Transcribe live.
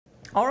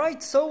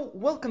Alright, so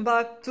welcome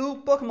back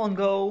to Pokemon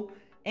Go,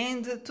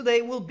 and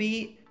today will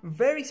be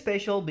very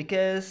special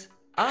because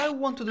I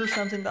want to do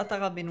something that I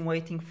have been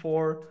waiting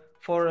for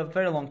a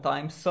very long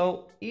time.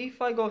 So if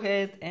I go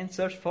ahead and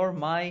search for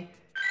my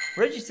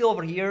Registeel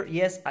over here,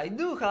 yes, I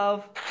do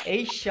have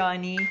a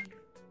shiny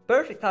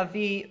Perfect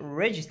IV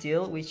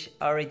Registeel, which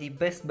I already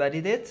best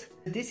buddied it.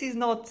 This is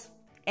not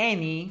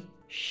any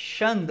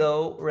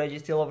Shundo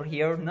Registeel over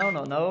here,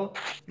 no.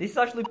 This is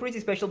actually pretty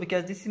special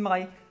because this is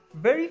my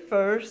very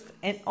first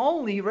and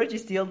only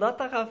Registeel that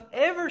I have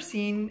ever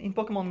seen in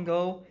Pokemon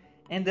Go,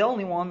 and the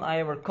only one I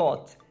ever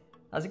caught.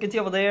 As you can see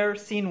over there,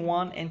 seen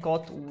one and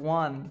caught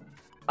one.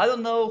 I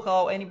don't know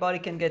how anybody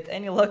can get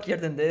any luckier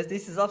than this.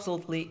 This is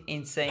absolutely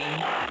insane.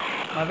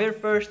 My very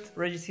first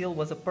Registeel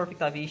was a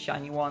Perfect IV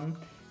shiny one,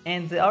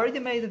 and I already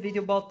made a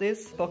video about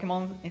this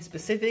Pokemon in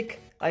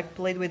specific. I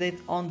played with it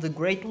on the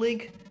Great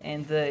League,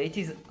 and it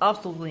is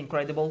absolutely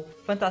incredible,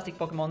 fantastic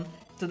Pokemon.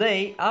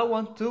 Today I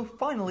want to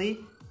finally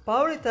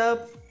power it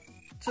up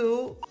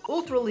to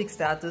Ultra League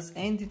status,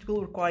 and it will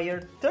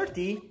require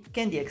 30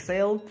 Candy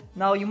XL.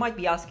 Now you might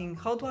be asking,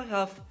 how do I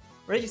have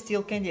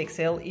Registeel Candy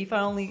XL if I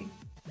only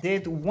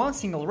did one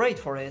single raid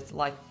for it?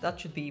 Like, that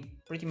should be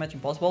pretty much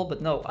impossible,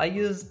 but no, I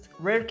used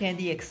Rare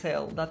Candy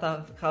XL that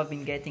I have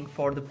been getting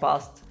for the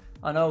past,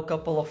 I know,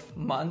 couple of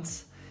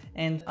months,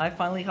 and I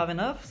finally have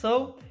enough,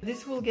 so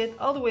this will get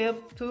all the way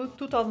up to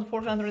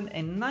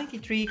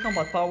 2493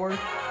 combat power,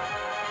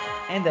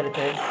 and there it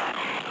is.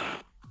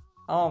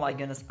 Oh my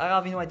goodness, I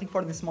have been waiting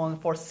for this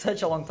moment for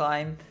such a long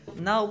time.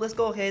 Now let's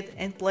go ahead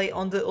and play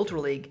on the Ultra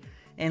League,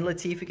 and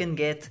let's see if we can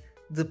get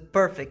the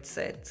perfect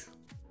set.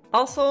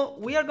 Also,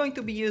 we are going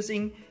to be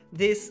using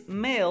this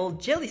male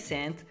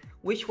Jellicent,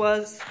 which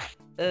was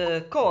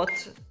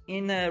caught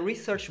in a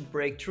research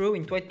breakthrough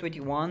in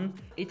 2021.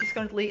 It is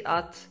currently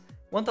at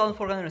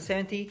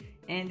 1470,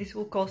 and this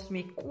will cost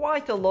me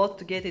quite a lot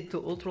to get it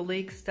to Ultra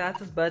League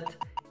status, but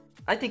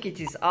I think it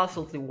is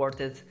absolutely worth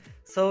it.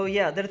 So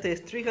yeah, there it is,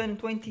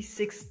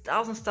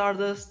 326,000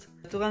 Stardust,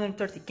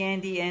 230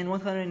 Candy and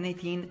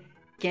 118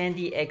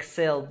 Candy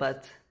XL,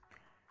 but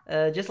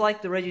just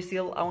like the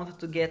Registeel, I wanted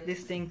to get this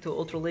thing to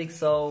Ultra League,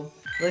 so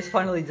let's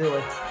finally do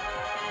it.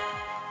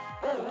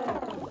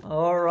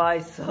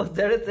 Alright, so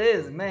there it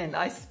is, man,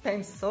 I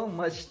spent so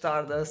much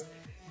Stardust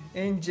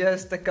in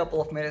just a couple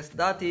of minutes,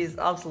 that is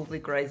absolutely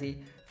crazy.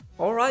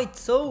 Alright,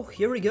 so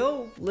here we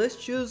go, let's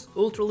choose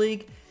Ultra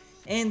League.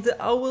 And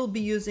I will be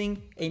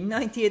using a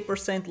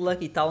 98%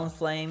 Lucky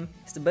Talonflame,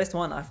 it's the best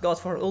one I've got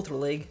for Ultra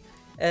League,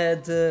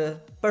 the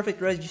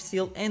Perfect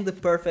Registeel and the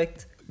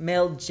Perfect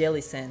Male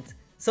Jellicent.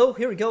 So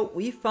here we go,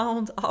 we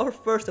found our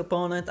first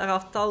opponent. I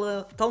have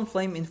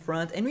Talonflame in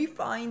front and we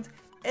find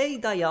a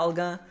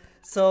Dialga,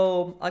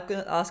 so I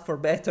couldn't ask for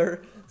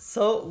better.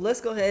 So let's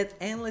go ahead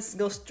and let's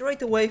go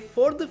straight away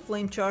for the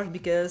Flame Charge,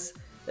 because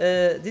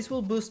this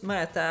will boost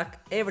my attack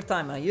every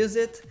time I use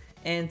it.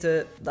 And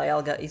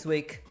Dialga is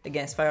weak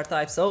against fire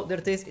type, so there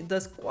it is, it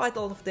does quite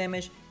a lot of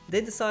damage.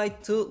 They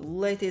decide to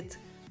let it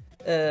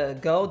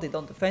go, they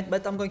don't defend,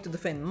 but I'm going to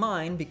defend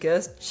mine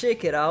because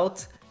check it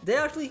out, they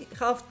actually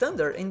have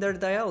Thunder in their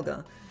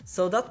Dialga,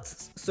 so that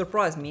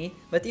surprised me.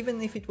 But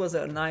even if it was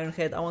an Iron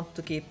Head, I want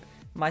to keep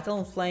my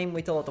Talonflame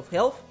with a lot of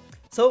health.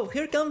 So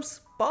here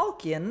comes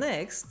Palkia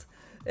next,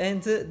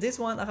 and this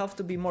one I have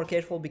to be more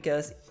careful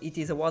because it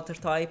is a water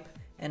type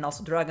and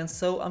also dragon,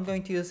 so I'm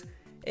going to use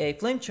a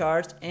Flame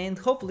Charge, and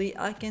hopefully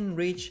I can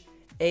reach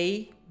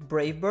a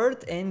Brave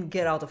Bird and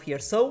get out of here.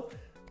 So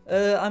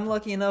I'm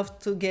lucky enough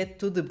to get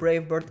to the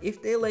Brave Bird.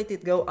 If they let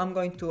it go, I'm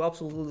going to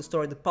absolutely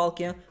destroy the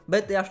Palkia,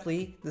 but they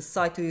actually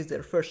decide to use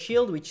their first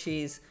shield, which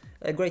is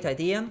a great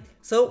idea.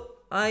 So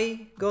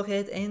I go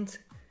ahead and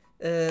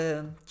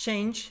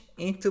change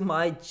into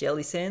my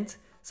Jellicent,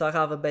 so I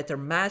have a better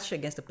match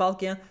against the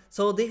Palkia.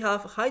 So they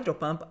have Hydro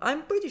Pump.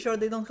 I'm pretty sure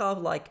they don't have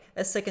like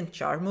a second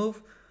charm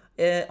move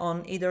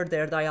on either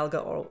their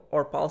Dialga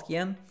or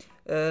Palkia.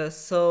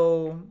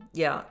 So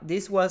yeah,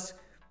 this was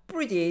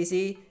pretty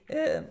easy.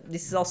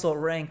 This is also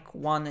rank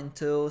 1 and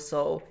 2,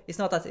 so it's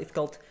not that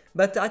difficult.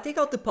 But I take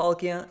out the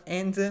Palkia,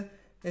 and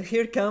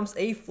here comes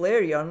a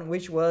Flareon,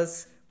 which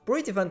was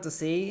pretty fun to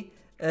see.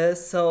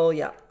 So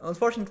yeah,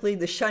 unfortunately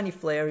the shiny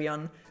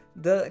Flareon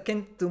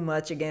can't do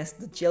much against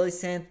the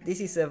Jellicent.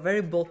 This is a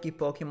very bulky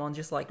Pokemon,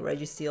 just like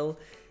Registeel.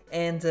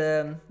 And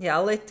yeah,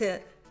 I'll let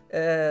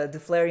the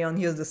Flareon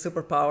use the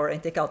superpower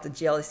and take out the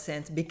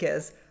Jellicent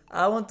because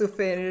I want to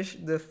finish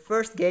the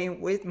first game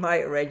with my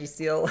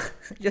Registeel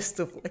just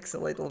to flex a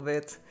little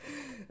bit.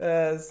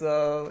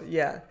 So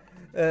yeah,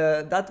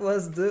 that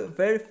was the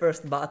very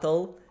first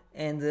battle,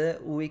 and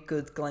we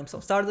could claim some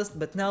Stardust.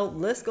 But now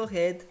let's go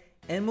ahead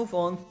and move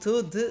on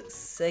to the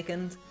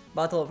second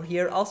battle over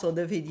here. Also,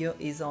 the video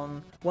is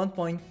on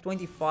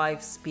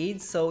 1.25 speed,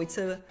 so it's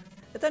a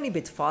tiny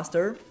bit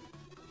faster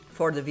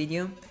for the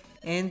video.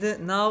 And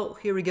now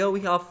here we go,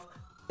 we have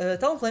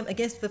Talonflame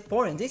against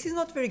Vaporeon. This is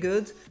not very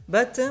good,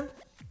 but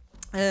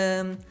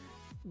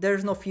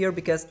there's no fear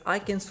because I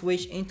can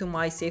switch into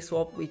my safe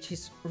swap, which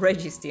is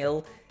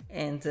Registeel,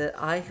 and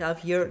I have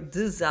here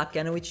the Zap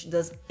Cannon, which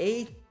does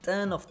a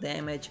ton of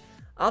damage.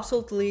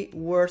 Absolutely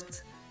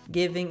worth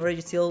giving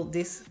Registeel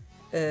this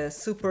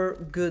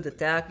super good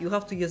attack. You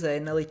have to use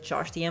an elite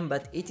charge TM,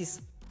 but it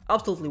is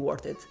absolutely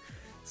worth it.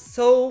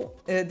 So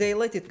they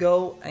let it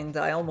go, and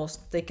I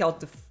almost take out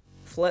the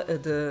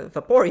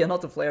Vaporeon,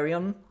 not the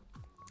Flareon,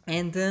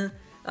 and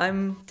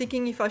I'm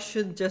thinking if I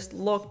should just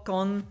lock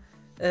on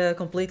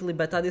completely,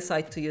 but I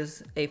decide to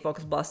use a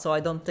Focus Blast so I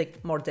don't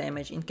take more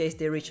damage in case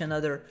they reach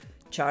another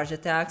charge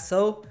attack.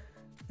 So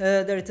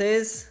there it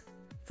is,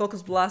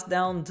 Focus Blast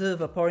down the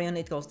Vaporeon,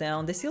 it goes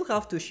down. They still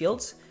have 2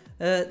 shields.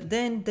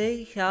 Then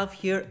they have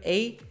here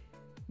a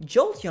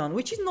Jolteon,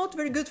 which is not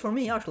very good for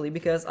me actually,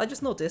 because I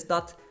just noticed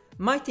that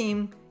my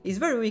team is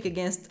very weak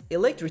against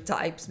electric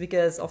types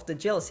because of the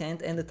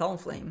Jellicent and the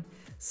Talonflame.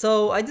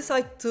 So I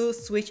decided to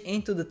switch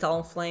into the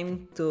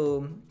Talonflame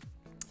to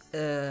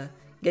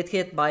get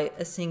hit by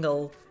a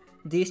single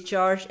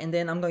discharge, and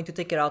then I'm going to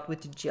take it out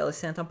with the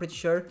Jellicent, I'm pretty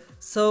sure.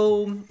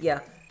 So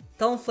yeah,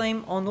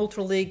 Talonflame on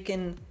Ultra League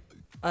can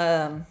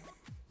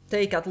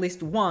take at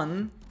least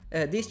 1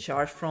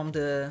 discharge from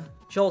the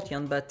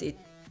Jolteon, but it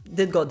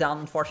did go down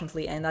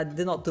unfortunately, and I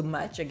did not do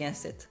much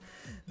against it.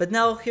 But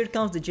now here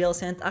comes the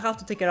Jellicent. I have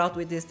to take it out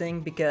with this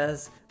thing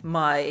because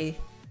my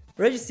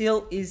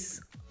Registeel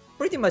is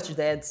pretty much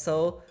dead,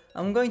 so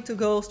I'm going to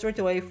go straight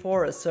away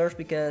for a Surf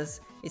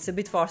because it's a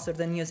bit faster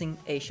than using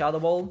a Shadow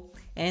Ball,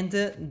 and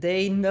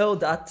they know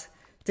that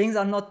things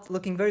are not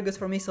looking very good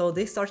for me, so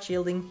they start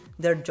shielding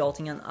their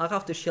Jolteon. I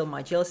have to shield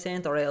my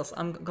Jellicent or else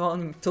I'm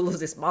going to lose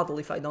this battle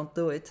if I don't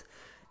do it.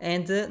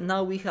 And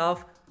now we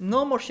have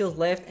no more shields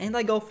left, and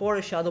I go for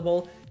a Shadow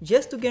Ball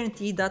just to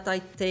guarantee that I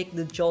take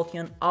the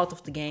Jolteon out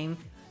of the game.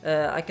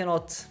 I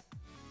cannot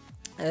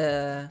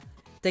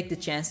take the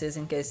chances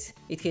in case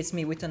it hits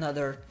me with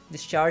another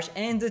discharge.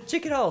 And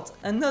check it out,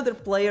 another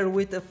player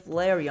with a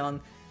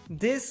Flareon.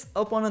 This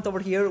opponent over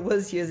here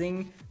was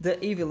using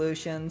the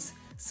evolutions,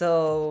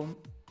 so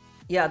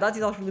yeah, that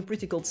is actually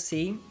pretty cool to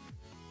see.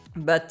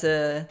 But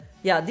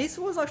yeah, this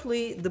was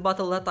actually the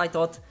battle that I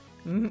thought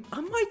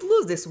I might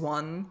lose this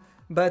one,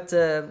 but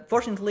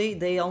fortunately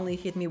they only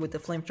hit me with the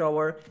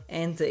Flamethrower,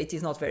 and it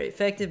is not very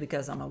effective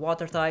because I'm a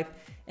water type,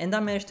 and I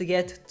managed to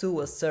get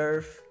to a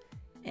Surf,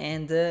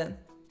 and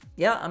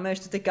yeah, I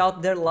managed to take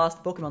out their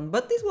last Pokemon.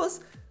 But this was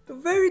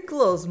very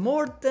close,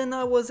 more than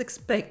I was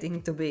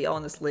expecting to be,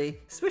 honestly,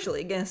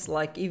 especially against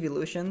like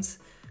evolutions.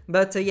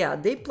 But yeah,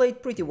 they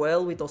played pretty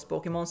well with those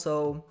Pokemon,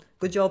 so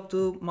good job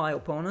to my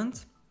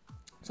opponent.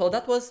 So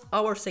that was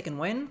our second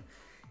win.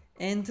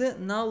 And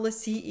now let's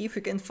see if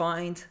we can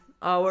find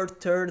our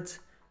third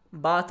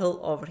battle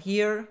over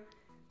here.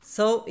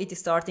 So it is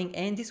starting,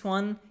 and this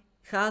one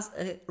has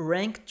a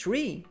rank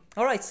 3.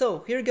 Alright,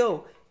 so here we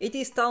go. It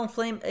is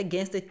Talonflame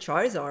against a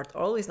Charizard.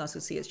 Always nice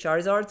to see a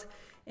Charizard.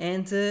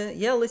 And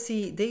yeah, let's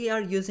see, they are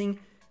using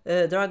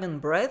Dragon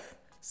Breath.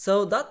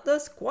 So that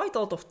does quite a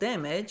lot of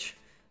damage.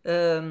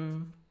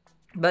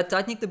 But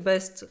I think the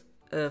best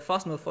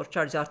fast move for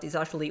Charizard is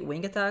actually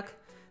Wing Attack.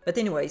 But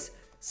anyways,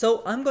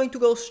 so I'm going to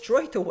go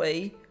straight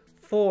away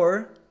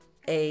for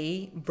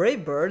a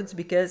Brave Bird,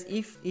 because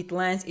if it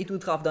lands it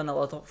would have done a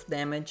lot of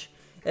damage.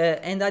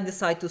 And I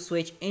decide to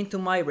switch into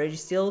my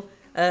Registeel.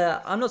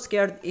 I'm not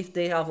scared if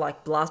they have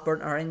like Blast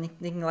Burn or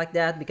anything like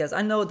that, because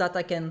I know that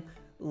I can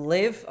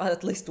live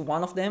at least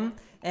one of them.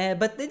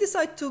 But they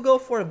decide to go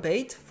for a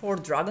bait for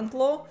Dragon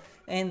Claw,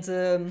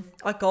 and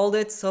I called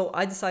it, so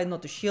I decided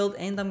not to shield,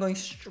 and I'm going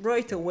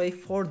straight away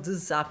for the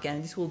Zap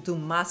Cannon. This will do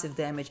massive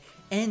damage,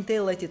 and they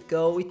let it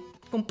go. It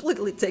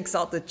completely takes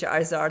out the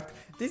Charizard.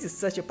 This is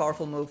such a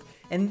powerful move.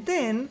 And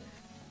then,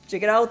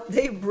 check it out,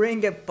 they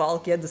bring a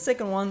Palkia, the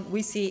second one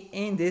we see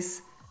in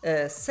this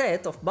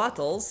set of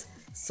battles.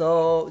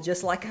 So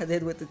just like I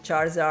did with the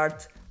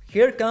Charizard,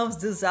 here comes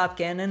the Zap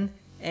Cannon,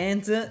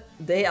 and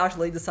they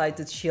actually decide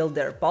to shield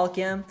their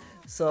Palkia.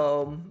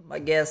 So I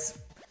guess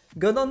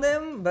good on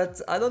them,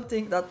 but I don't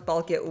think that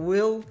Palkia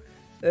will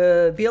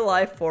be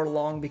alive for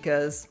long,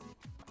 because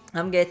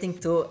I'm getting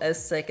to a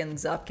second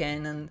Zap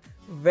Cannon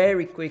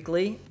very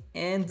quickly,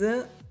 and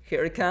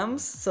here it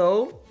comes.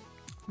 So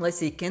let's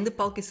see, can the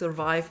Palkia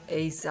survive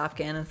a Zap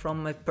Cannon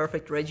from a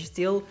perfect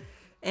Registeel?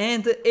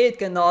 And it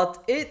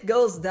cannot, it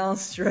goes down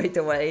straight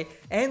away,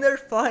 and their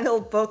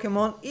final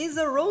Pokemon is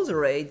a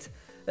Roserade,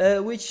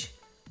 which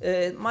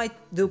might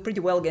do pretty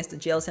well against the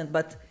Jellicent.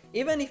 But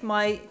even if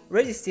my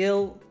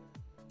Registeel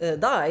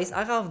dies,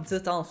 I have the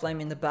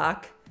Talonflame in the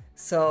back,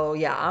 so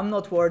yeah, I'm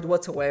not worried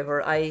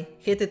whatsoever. I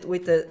hit it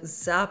with a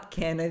Zap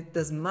Cannon, it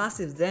does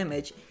massive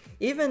damage.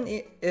 Even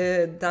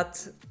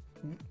that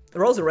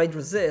Roserade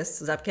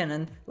resists Zap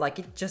Cannon, like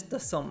it just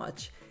does so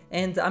much.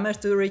 And I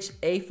managed to reach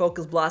a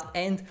Focus Blast,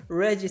 and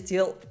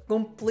Registeel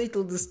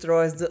completely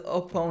destroys the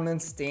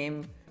opponent's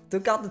team.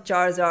 Took out the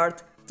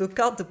Charizard, took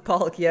out the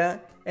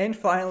Palkia, and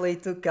finally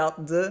took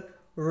out the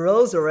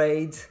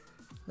Roserade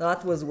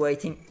that was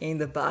waiting in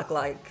the back.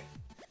 Like,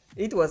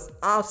 it was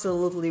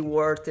absolutely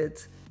worth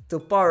it to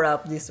power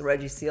up this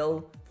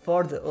Registeel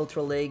for the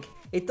Ultra League.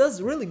 It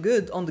does really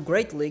good on the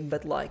Great League,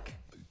 but like,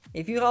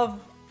 if you have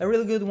a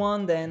really good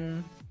one,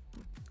 then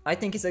I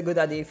think it's a good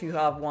idea if you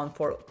have one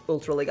for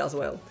Ultra League as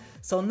well.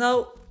 So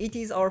now it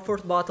is our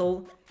first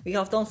battle. We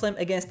have Talonflame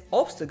against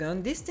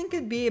Obstagoon. This thing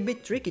could be a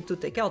bit tricky to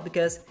take out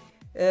because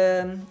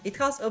it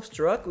has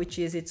Obstruct, which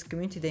is its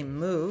Community Day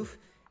move.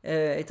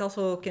 It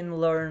also can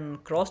learn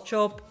Cross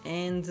Chop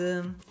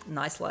and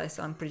Nice Slice,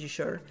 I'm pretty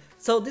sure.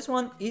 So this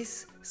one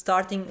is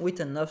starting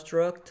with an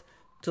Obstruct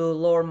to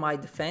lower my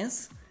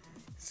defense.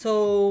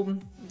 So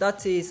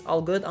that is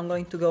all good. I'm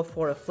going to go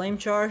for a Flame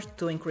Charge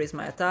to increase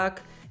my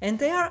attack. And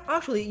they are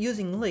actually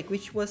using Lick,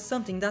 which was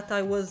something that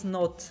I was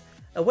not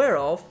aware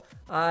of.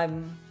 I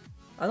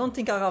don't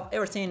think I have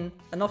ever seen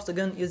an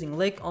Obstagoon using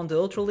Lick on the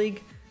Ultra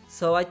League.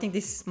 So I think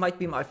this might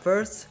be my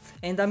first.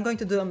 And I'm going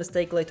to do a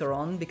mistake later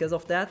on because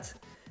of that.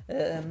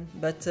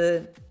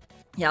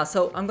 Yeah,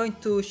 so I'm going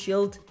to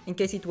shield in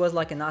case it was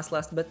like an Nice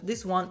Last, but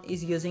this one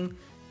is using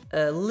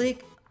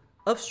Lick,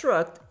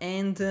 Obstruct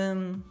and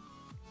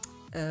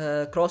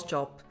Cross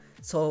Chop.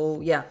 So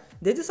yeah,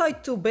 they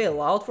decide to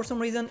bail out for some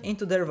reason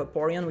into their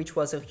Vaporeon, which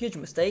was a huge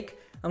mistake.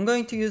 I'm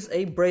going to use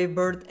a Brave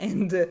Bird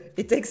and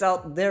it takes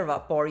out their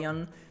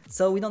Vaporeon,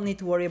 so we don't need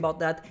to worry about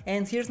that.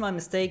 And here's my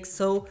mistake,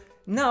 so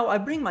now I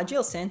bring my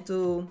Gel Sand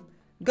to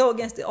go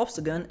against the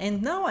Obstagoon,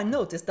 and now I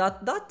noticed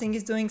that that thing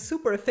is doing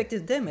super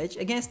effective damage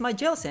against my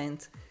Gel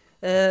Sand.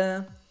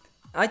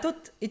 I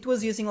thought it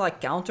was using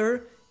like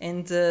counter,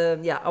 and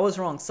yeah, I was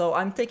wrong, so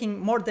I'm taking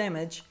more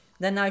damage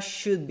than I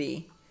should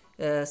be.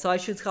 So I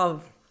should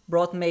have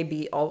brought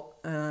maybe,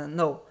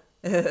 no,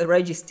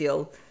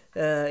 Registeel.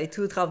 It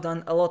would have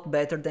done a lot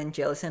better than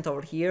Jellicent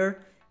over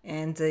here,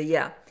 and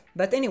yeah.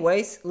 But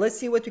anyways, let's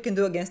see what we can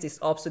do against this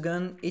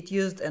Obstagoon. It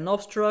used an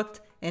Obstruct,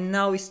 and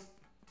now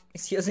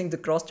it's using the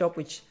Cross Chop,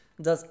 which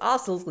does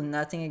absolutely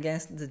nothing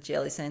against the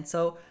Jellicent.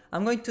 So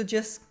I'm going to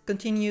just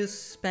continue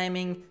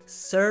spamming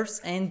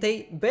Surfs, and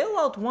they bail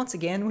out once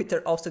again with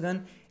their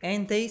Obstagoon,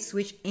 and they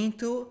switch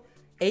into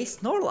a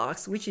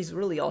Snorlax, which is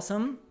really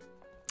awesome.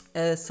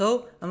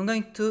 So I'm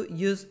going to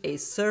use a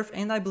Surf,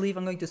 and I believe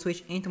I'm going to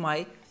switch into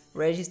my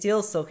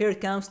Registeel. So here it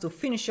comes to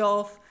finish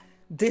off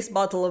this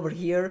battle over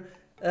here.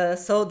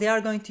 So they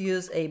are going to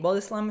use a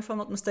Body Slam if I'm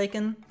not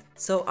mistaken.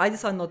 So I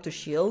decide not to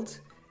shield,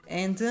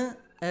 and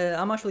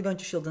I'm actually going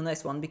to shield the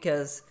next one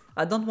because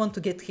I don't want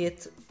to get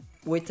hit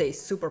with a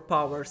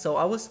superpower. So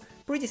I was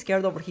pretty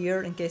scared over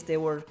here in case they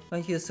were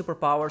going to use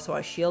superpower, so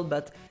I shield,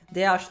 but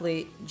they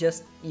actually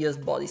just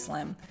used Body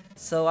Slam.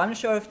 So I'm not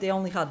sure if they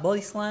only had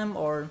Body Slam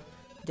or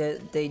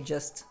they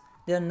just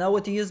didn't know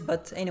what to use,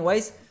 but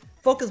anyways,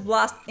 Focus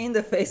Blast in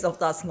the face of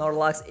that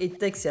Snorlax, it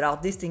takes it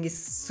out. This thing is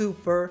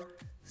super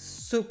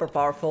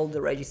powerful, the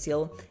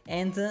Registeel,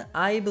 and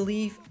I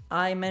believe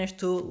I managed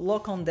to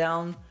lock on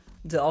down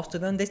the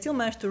Obstagoon. They still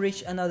managed to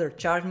reach another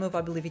charge move,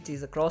 I believe it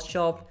is a Cross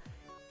Chop,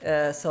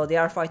 so they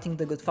are fighting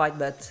the good fight,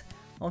 but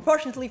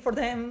unfortunately for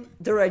them,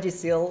 the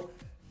Registeel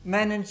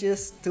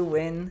manages to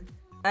win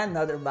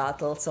another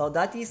battle. So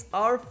that is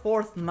our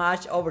fourth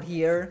match over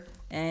here,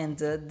 and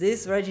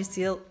this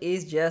Registeel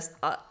is just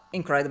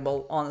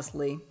incredible,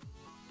 honestly.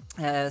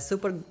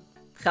 Super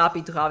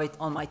happy to have it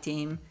on my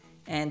team,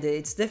 and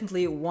it's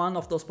definitely one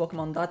of those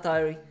Pokemon that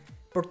I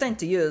pretend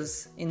to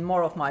use in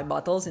more of my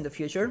battles in the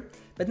future.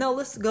 But now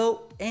let's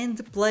go and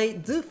play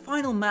the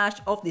final match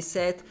of this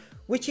set,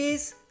 which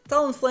is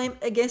Talonflame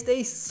against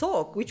a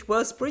Sock, which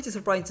was pretty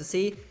surprising to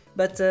see,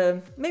 but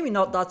maybe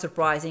not that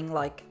surprising,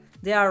 like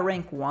they are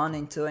rank 1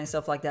 and 2 and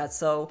stuff like that,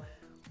 so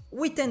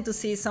we tend to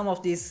see some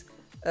of these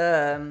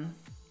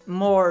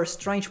more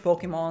strange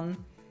Pokemon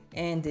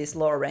in these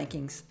lower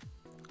rankings.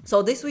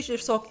 So they switch their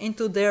Sock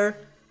into their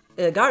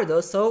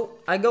Gyarados, so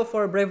I go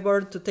for a Brave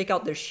Bird to take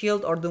out their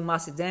shield or do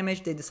massive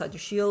damage. They decide to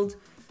shield,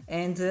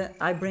 and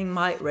I bring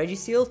my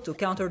Registeel to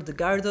counter the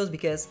Gyarados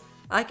because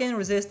I can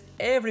resist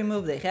every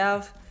move they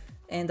have,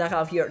 and I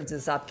have here the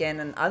Zap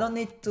Cannon. I don't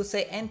need to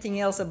say anything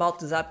else about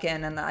the Zap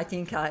Cannon. I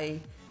think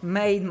I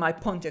made my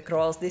point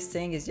across. This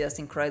thing is just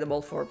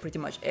incredible for pretty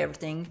much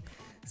everything.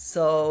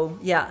 So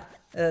yeah,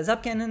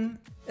 Zap Cannon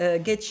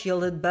gets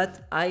shielded,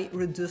 but I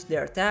reduce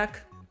their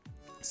attack.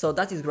 So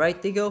that is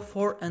great. They go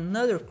for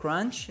another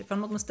Crunch, if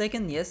I'm not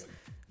mistaken. Yes,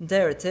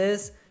 there it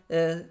is.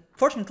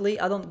 Fortunately,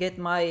 I don't get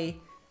my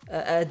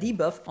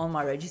debuff on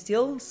my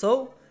Registeel,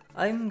 so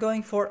I'm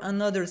going for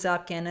another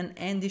Zap Cannon,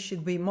 and this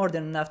should be more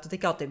than enough to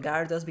take out the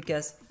Gyarados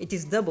because it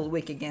is double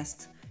weak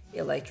against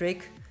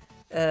Electric.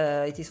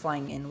 It is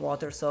flying in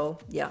water, so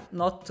yeah,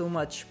 not too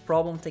much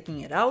problem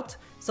taking it out.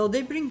 So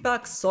they bring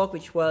back Sock,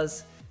 which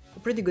was a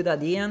pretty good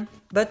idea,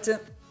 but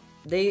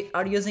they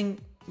are using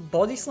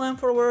Body Slam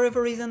for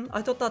whatever reason.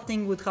 I thought that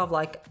thing would have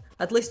like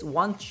at least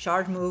one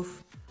charge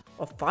move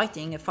of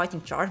fighting, a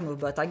fighting charge move,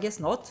 but I guess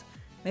not.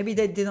 Maybe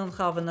they didn't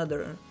have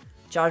another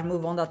charge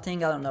move on that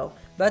thing, I don't know.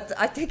 But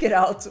I take it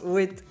out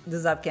with the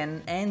Zap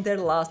Cannon, and their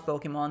last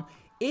Pokemon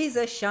is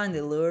a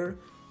Chandelure.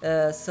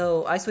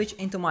 So I switch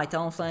into my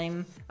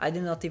Talonflame. I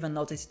did not even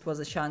notice it was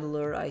a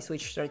Chandelure. I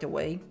switched straight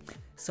away,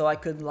 so I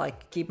could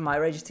like keep my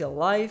Registeel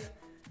alive.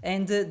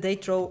 And they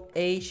throw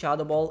a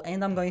Shadow Ball,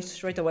 and I'm going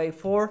straight away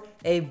for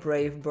a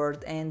Brave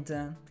Bird.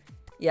 And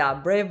yeah,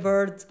 Brave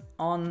Bird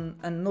on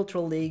an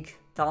Ultra League,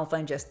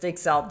 Talonflame just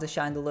takes out the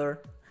Chandelure.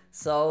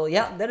 So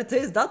yeah, there it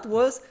is. That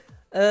was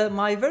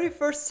my very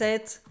first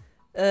set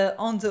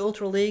on the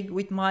Ultra League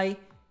with my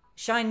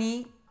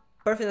shiny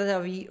Perfect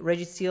Heavy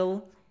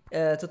Registeel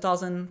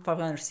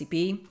 2500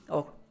 CP,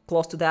 or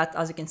close to that.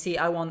 As you can see,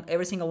 I won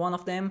every single one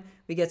of them.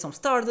 We get some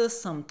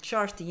Stardust, some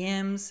charged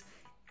TMs,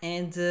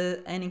 and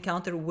an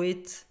encounter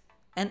with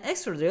an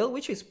extra drill,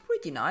 which is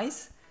pretty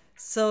nice.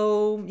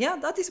 So yeah,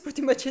 that is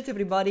pretty much it,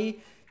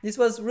 everybody. This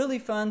was really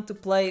fun to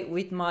play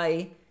with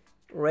my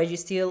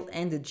Registeel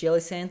and the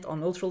Jellicent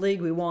on Ultra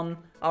League. We won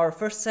our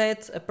first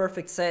set, a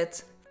perfect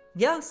set.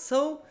 Yeah,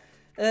 so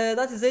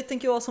that is it.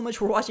 Thank you all so much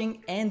for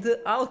watching, and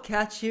I'll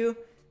catch you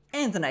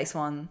in the next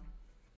one.